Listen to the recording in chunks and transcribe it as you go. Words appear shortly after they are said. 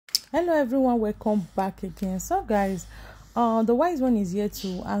Hello everyone, welcome back again. So guys, the wise one is here to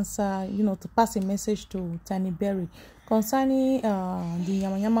answer, to pass a message to Tiny Berry concerning the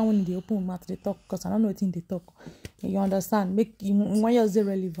yama when they open mouth they talk, because I don't know what in they talk. You understand? Why is it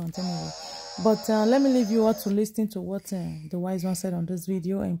relevant anyway? But let me leave you all to listen to what the wise one said on this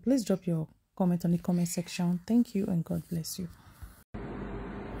video, and please drop your comment on the comment section. Thank you and God bless you.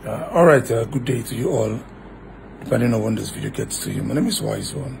 All right, good day to you all, depending on when this video gets to you. My name is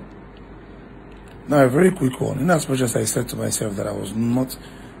Wyze1. Now, a very quick one. In as much as I said to myself that I was not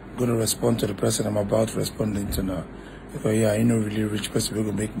going to respond to the person I'm about responding to now, because yeah, I know really rich person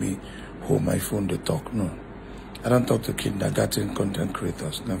will make me hold my phone to talk. No, I don't talk to kindergarten content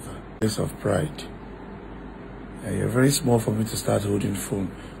creators, never. Place of pride. You're very small for me to start holding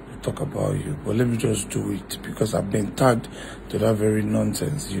phone to talk about you, but let me just do it because I've been tagged to that very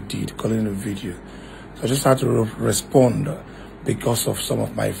nonsense you did, calling a video. So I just had to respond because of some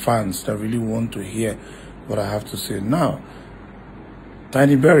of my fans that really want to hear what I have to say. Now,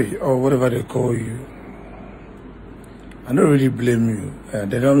 Tiny Berry, or whatever they call you, I don't really blame you.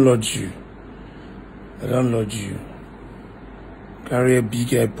 They don't lodge you. They don't lodge you. Carry a big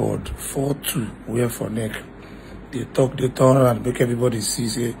airpod, 4-2, wear for neck. They talk, they turn around, make everybody see,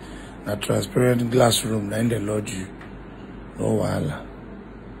 say, a transparent glass room, then they lodge you. No wahala.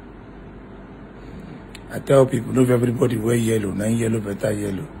 I tell people, not everybody wear yellow, now yellow better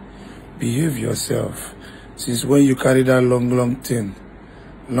yellow. Behave yourself. Since when you carry that long thing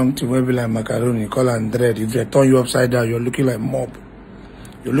will be like macaroni, call and dread. If they turn you upside down, you're looking like mob.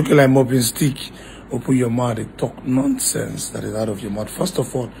 You're looking like mopping stick. Open your mouth and talk nonsense that is out of your mouth. First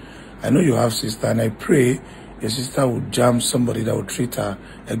of all, I know you have sister, and I pray your sister will jam somebody that will treat her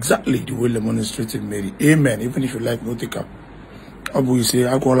exactly the way Lemon is treating Mary. Amen. Even if you like no take up. Abu, you say,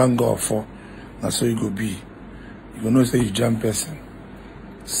 I go and go for. That's how you go be. You go know say you jam person.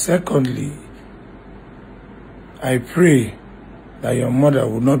 Secondly, I pray that your mother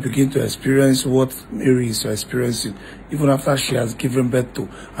will not begin to experience what Mary is experiencing, even after she has given birth to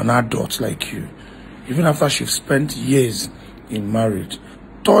an adult like you, even after she's spent years in marriage.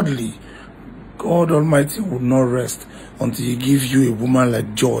 Thirdly, God Almighty will not rest until He gives you a woman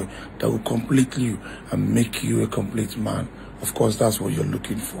like Joy that will complete you and make you a complete man. Of course, that's what you're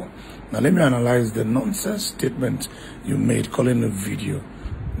looking for. Now, let me analyze the nonsense statement you made calling a video.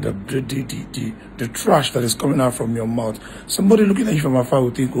 The trash that is coming out from your mouth. Somebody looking at you from afar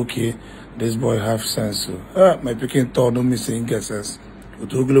will think, okay, this boy have sense. So, my picking thought, no missing guesses.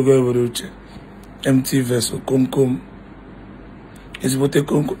 Empty vessel, come.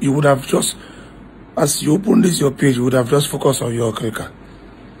 You would have just, as you open this, your page, you would have just focused on your krika.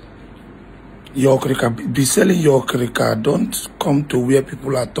 Your krika, be selling your krika. Don't come to where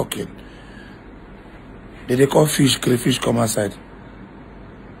people are talking. They call fish, crayfish come outside.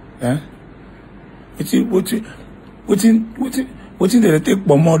 Eh? What they take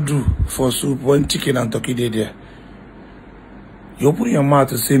bomo do for soup when chicken and turkey they there? You open your mouth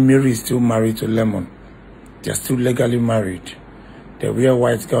to say Mary is still married to Lemon. They are still legally married. They wear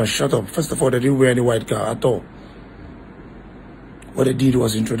white gown. Shut up. First of all, they didn't wear any white gown at all. What they did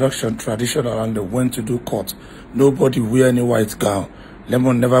was introduction, traditional, and they went to do court. Nobody wear any white gown.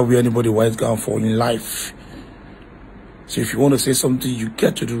 Lemon never wear anybody white gown for in life. So if you want to say something, you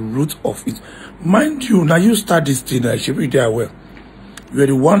get to the root of it. Mind you, now you start this thing, I should be there well. You are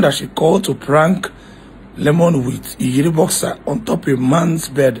the one that she called to prank Lemon with a yellow boxer on top of a man's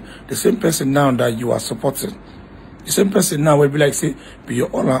bed. The same person now that you are supporting. The same person now will be like, say, be your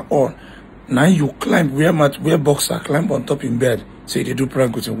all and all. Now you climb, wear boxer, climb on top in bed. Say they do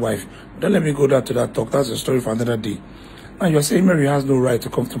prank with your wife. Don't let me go down to that talk. That's a story for another day. Now you're saying Mary has no right to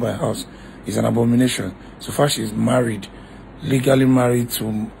come to my house. It's an abomination. So far she's married, legally married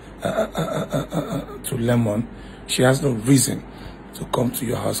to Lemon. She has no reason to come to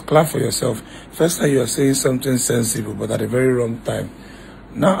your house. Clap for yourself. First time you are saying something sensible, but at a very wrong time.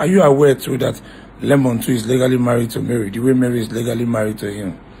 Now, are you aware too that Lemon too is legally married to Mary, the way Mary is legally married to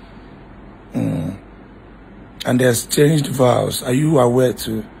him? And they exchanged vows. Are you aware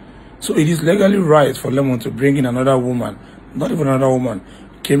too? So it is legally right for Lemon to bring in another woman, not even another woman.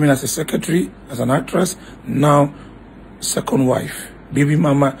 Came in as a secretary, as an actress, now second wife. Baby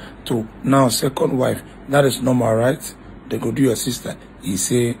mama to now second wife. That is normal, right? They go do your sister. He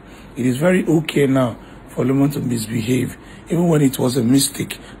say, it is very okay now for Lemon to misbehave. Even when it was a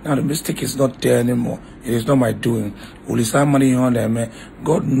mistake. Now the mistake is not there anymore. It is not my doing.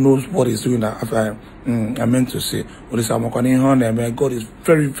 God knows what he's doing. I meant to say, God is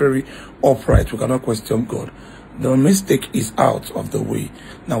very, very upright. We cannot question God. The mistake is out of the way.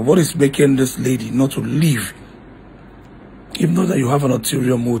 Now what is making this lady not to leave him know that you have an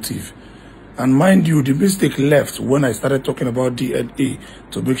ulterior motive. And mind you, the mistake left when I started talking about DNA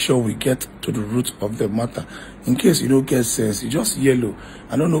to make sure we get to the root of the matter. In case you don't get sense, you just yellow.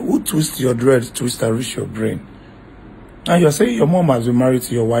 I don't know who twists your dread, twist and reach your brain. And you're saying your mom has been married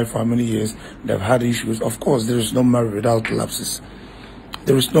to your wife for how many years? They've had issues. Of course, there is no marriage without lapses.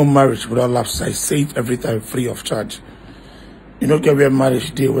 There is no marriage without lapses. I say it every time, free of charge. You don't get where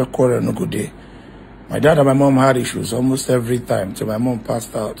marriage day, where quarrel no good day. My dad and my mom had issues almost every time till my mom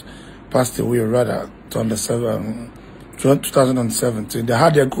passed away rather, 2017. They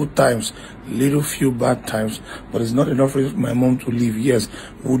had their good times, little few bad times, but it's not enough for my mom to leave. Yes.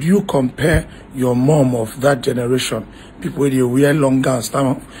 Would you compare your mom of that generation, people with wear long gowns,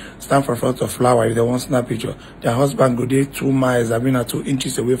 stand for front of flower, if they want snap picture, their husband go there 2 miles, 2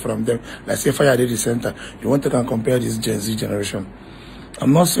 inches away from them, like say fire at the center. You want to compare this Gen Z generation?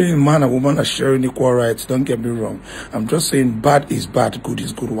 I'm not saying man and woman are sharing equal rights, don't get me wrong. I'm just saying bad is bad, good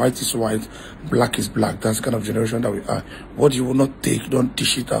is good, white is white, black is black. That's the kind of generation that we are. What you will not take, don't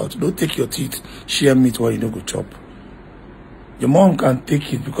dish it out. Don't take your teeth, share meat while you don't go chop. Your mom can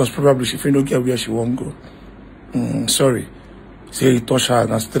take it because probably she don't get where she won't go. Sorry. Say you touch her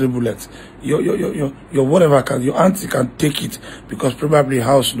and that's 3 bullets. Your whatever can, your auntie can take it because probably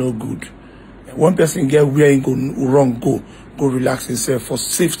house no good. One person get where he go wrong, go relax himself for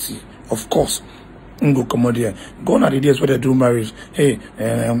safety, of course. Go come out here. Gone are the days where they do marriage. Hey,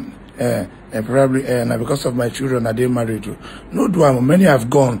 probably because of my children are they married you. No drama. Many have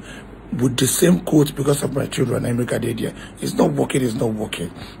gone with the same quote because of my children. I make a idea. It's not working, it's not working.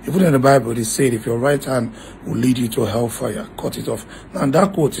 Even in the Bible they said if your right hand will lead you to hellfire, cut it off. Now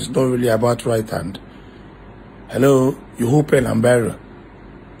that quote is not really about right hand. Hello, you hope and barrel.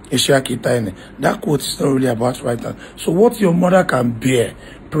 That quote is not really about right hand. So what your mother can bear,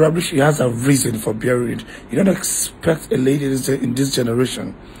 probably she has a reason for bearing it. You don't expect a lady in this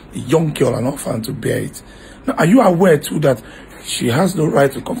generation, a young girl, an orphan, to bear it. Now, are you aware too that she has no right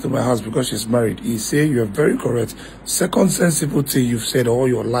to come to my house because she's married? He say you are very correct. Second sensible thing you've said all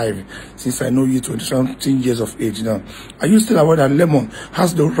your life since I know you 20-something years of age now. Are you still aware that Lemon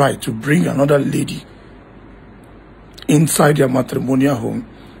has no right to bring another lady inside their matrimonial home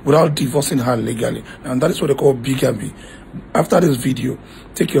without divorcing her legally? And that is what they call bigamy. After this video,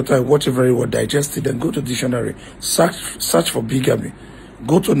 take your time, watch it very well, digest it, and go to dictionary, search for bigamy.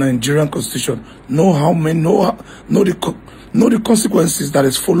 Go to Nigerian constitution, know the consequences that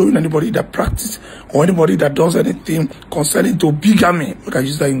is following anybody that practice or anybody that does anything concerning to bigamy. Look, I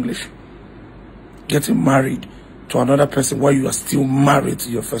use that English. Getting married to another person while you are still married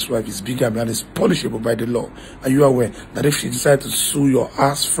to your first wife is bigamy and is punishable by the law. Are you aware that if she decides to sue your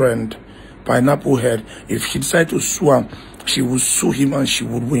ass friend, Pineapple Head, if she decides to sue him, she will sue him and she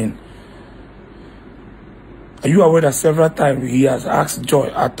would win? Are you aware that several times he has asked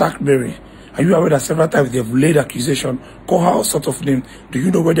Joy, attack Mary? Are you aware that several times they've laid accusation, call her all sort of name? Do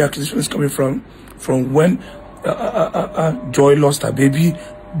you know where the accusation is coming from? From when Joy lost her baby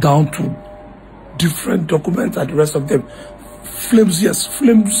down to different documents and the rest of them.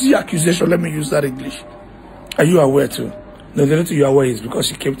 Flimsy accusation, let me use that English. Are you aware too? No, the reason you are aware is because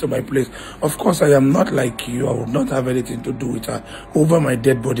she came to my place. Of course, I am not like you. I would not have anything to do with her. Over my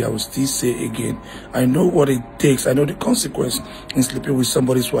dead body, I will still say again, I know what it takes. I know the consequence in sleeping with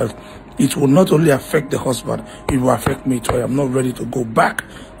somebody's wife. It will not only affect the husband, it will affect me too. I am not ready to go back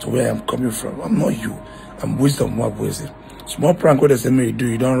to where I am coming from. I'm not you. I'm wisdom, what was it? Small prank what they say me you do,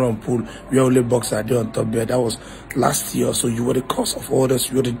 you don't run pool, we only box are there on top bed. That was last year, so you were the cause of all this,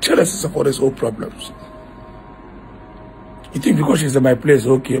 you were the genesis of all these old problems. You think because she's in my place,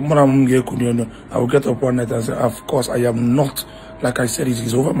 okay, I will get up one night and say, of course, I am not. Like I said, it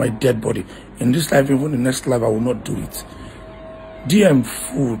is over my dead body. In this life, even the next life, I will not do it. DM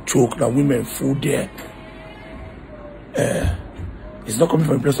food choke, that women food there. It's not coming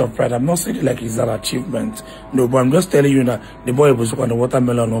from a place of pride. I'm not saying it like it's an achievement. No, but I'm just telling you that the boy was on the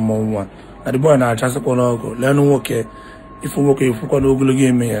watermelon no more one. And the boy now just go learn okay. If you work, if you can go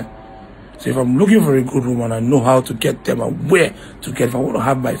game here. So if I'm looking for a good woman, I know how to get them and where to get. If I want to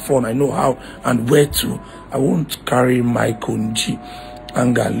have my phone, I know how and where to. I won't carry my konji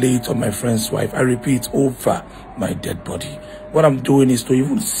anger late on my friend's wife. I repeat, over my dead body. What I'm doing is to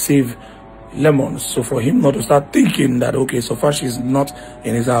even save Lemon. So for him not to start thinking that, okay, so far she's not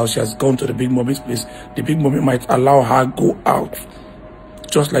in his house, she has gone to the big mommy's place. The big mommy might allow her go out.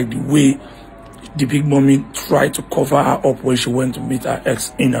 Just like the way the big mommy tried to cover her up when she went to meet her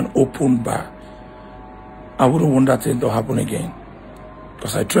ex in an open bar. I wouldn't want that thing to happen again.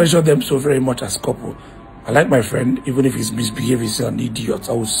 Because I treasure them so very much as couple. I like my friend, even if he's misbehaving, he's an idiot.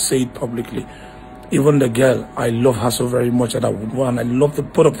 I will say it publicly. Even the girl, I love her so very much that I would want. I love the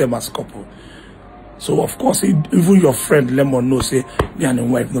both of them as couple. So of course, even your friend Lemon know say me and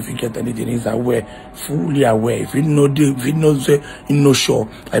him wife no forget anything. He's aware, fully aware. If he knows say he no sure,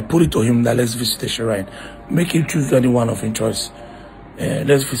 I put it to him that let's visit the shrine. Make him choose any one of his choice.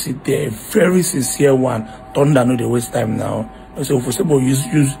 Let's visit there. A very sincere one. Thunder no they waste time now. So for example,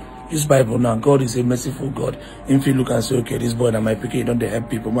 use Bible now. God is a merciful God. If you look and say, okay, this boy and my pikin don't they help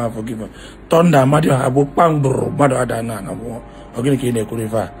people, man forgive him. Thunder, Madio Habo Pang Bro, Mado Adana,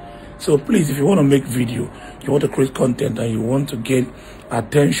 River. So please, if you want to make video, you want to create content and you want to gain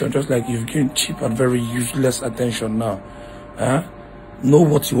attention, just like you've gained cheap and very useless attention now. Know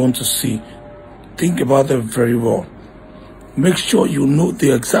what you want to see. Think about them very well. Make sure you know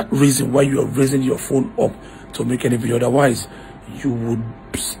the exact reason why you are raising your phone up to make any video. Otherwise, you would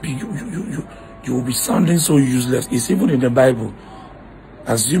be you will be sounding so useless. It's even in the Bible.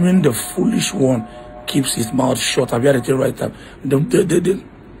 Assuming the foolish one keeps his mouth shut. Have you had the right time?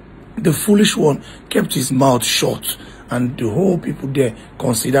 The foolish one kept his mouth shut, and the whole people there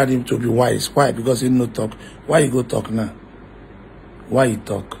considered him to be wise. Why? Because he no talk. Why you go talk now? Why you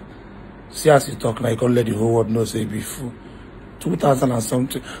talk? See as you talk now, you can't let the whole world know say be fool. 2,000 and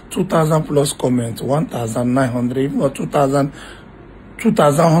something, 2,000 plus comments, 1,900, even more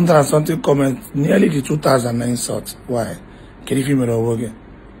 2,100 and something comments, nearly the 2,000 insults. Why? Can you feel me again?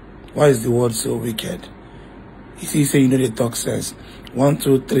 Why is the world so wicked? You see, say you know they talk sense. 1,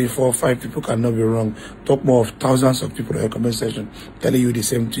 2, 3, 4, 5 people cannot be wrong. Talk more of thousands of people in the comment section telling you the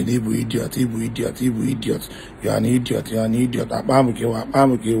same thing. Ibu idiot, Ibu idiot, Ibu idiot. You are an idiot, you are an idiot. You are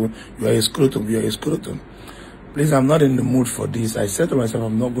a scrotum, you are a scrotum. Please, I'm not in the mood for this. I said to myself,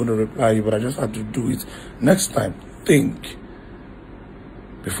 I'm not going to reply you, but I just had to do it. Next time, think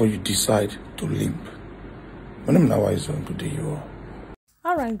before you decide to limp. My name is wyze1. Good day, you all.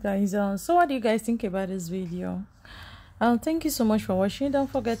 Alright guys, so what do you guys think about this video? Thank you so much for watching.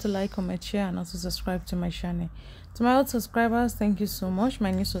 Don't forget to like, comment, share, and also subscribe to my channel. To my old subscribers, thank you so much.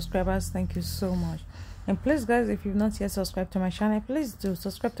 My new subscribers, thank you so much. And please guys, if you've not yet subscribed to my channel, please do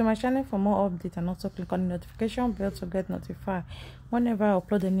subscribe to my channel for more updates, and also click on the notification bell to get notified whenever I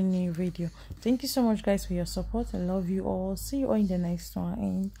upload any new video. Thank you so much guys for your support. I love you all. See you all in the next one,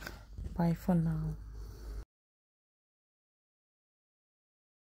 and bye for now.